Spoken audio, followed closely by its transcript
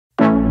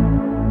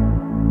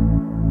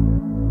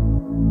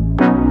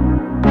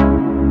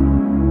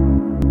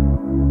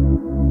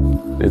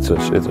It's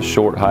a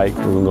short hike.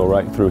 We're gonna go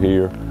right through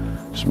here.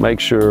 Just make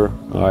sure,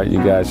 all right,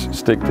 you guys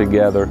stick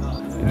together.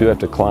 You do have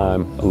to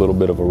climb a little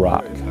bit of a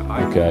rock,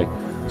 okay?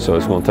 So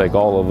it's gonna take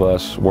all of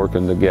us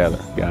working together.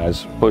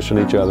 Guys pushing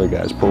each other,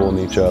 guys pulling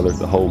each other,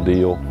 the whole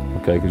deal,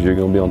 okay? Because you're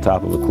gonna be on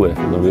top of a cliff.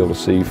 You're gonna be able to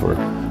see for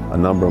a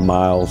number of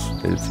miles.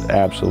 It's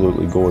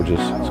absolutely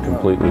gorgeous. It's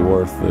completely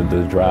worth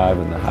the drive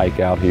and the hike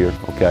out here,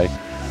 okay?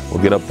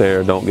 We'll get up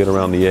there, don't get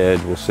around the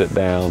edge. We'll sit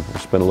down, we'll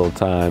spend a little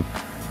time.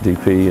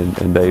 DP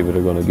and David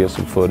are gonna get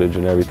some footage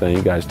and everything.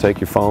 You guys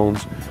take your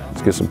phones,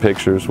 let's get some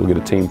pictures. We'll get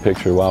a team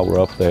picture while we're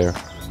up there,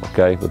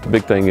 okay? But the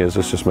big thing is,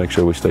 let's just make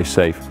sure we stay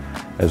safe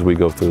as we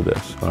go through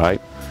this, all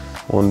right?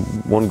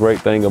 One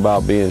great thing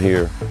about being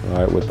here, all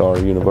right, with our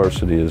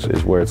university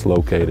is where it's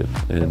located.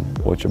 And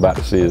what you're about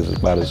to see is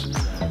about as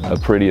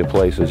pretty a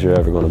place as you're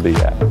ever gonna be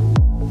at.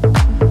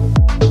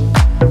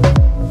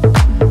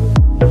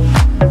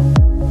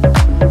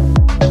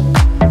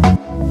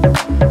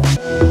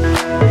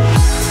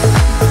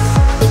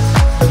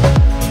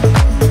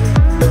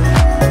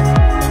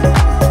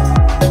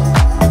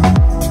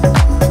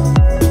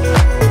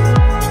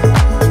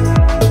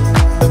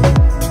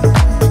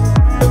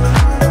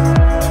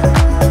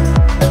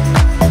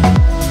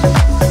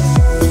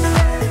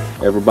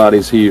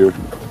 Everybody's here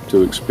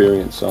to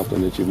experience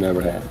something that you've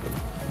never had,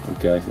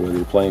 okay? Whether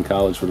you're playing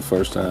college for the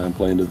first time,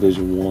 playing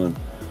Division I,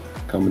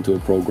 coming to a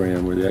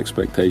program where the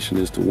expectation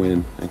is to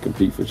win and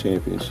compete for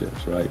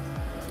championships, right?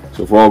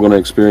 So if we're all going to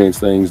experience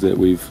things that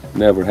we've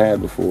never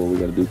had before, we've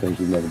got to do things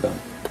we've never done,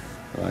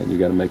 all right? You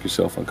got to make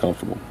yourself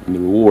uncomfortable, and the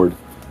reward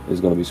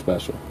is going to be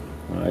special,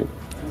 all right?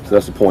 So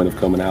that's the point of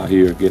coming out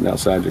here, getting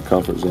outside your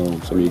comfort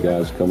zone. Some of you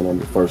guys coming on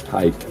your first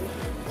hike,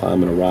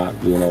 climbing a rock,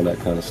 doing all that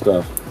kind of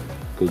stuff,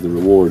 because the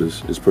reward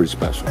is pretty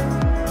special.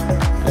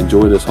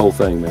 Enjoy this whole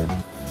thing,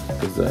 man,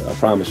 because I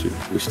promise you,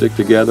 we stick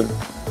together.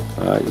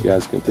 You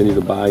guys continue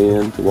to buy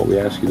in to what we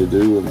ask you to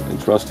do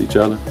and trust each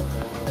other.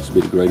 This will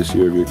be the greatest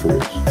year of your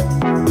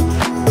careers.